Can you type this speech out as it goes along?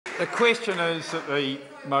The question is that the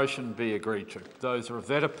motion be agreed to. Those who are of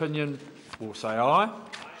that opinion will say aye.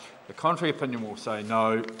 The contrary opinion will say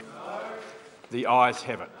no. The ayes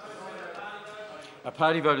have it. A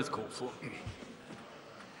party vote is called for.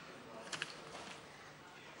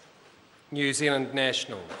 New Zealand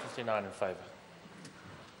National. 59 in favour.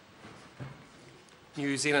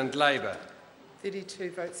 New Zealand Labour.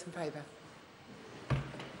 32 votes in favour.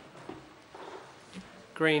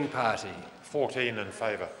 Green Party. 14 in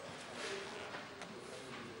favour.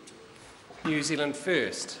 New Zealand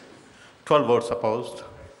First. 12 votes opposed.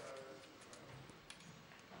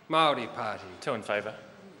 Māori Party. 2 in favour.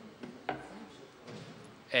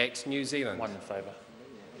 ACT New Zealand. 1 in favour.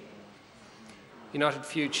 United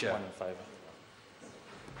Future. 1 in favour.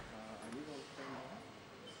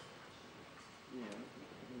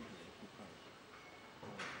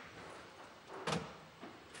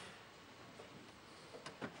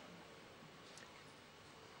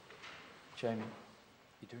 Jamie,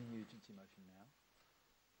 you're doing the urgency motion now?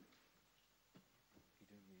 You're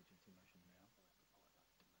doing the urgency motion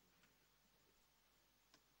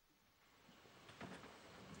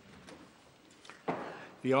now?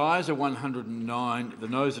 The ayes are 109, the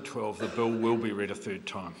noes are 12. The bill will be read a third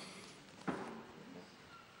time.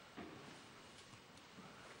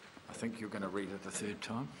 I think you're going to read it a third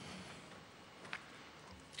time.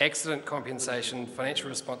 Accident Compensation, Financial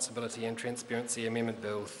Responsibility and Transparency Amendment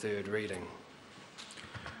Bill, third reading.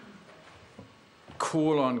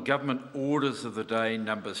 Call on government orders of the day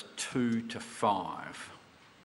numbers 2 to 5.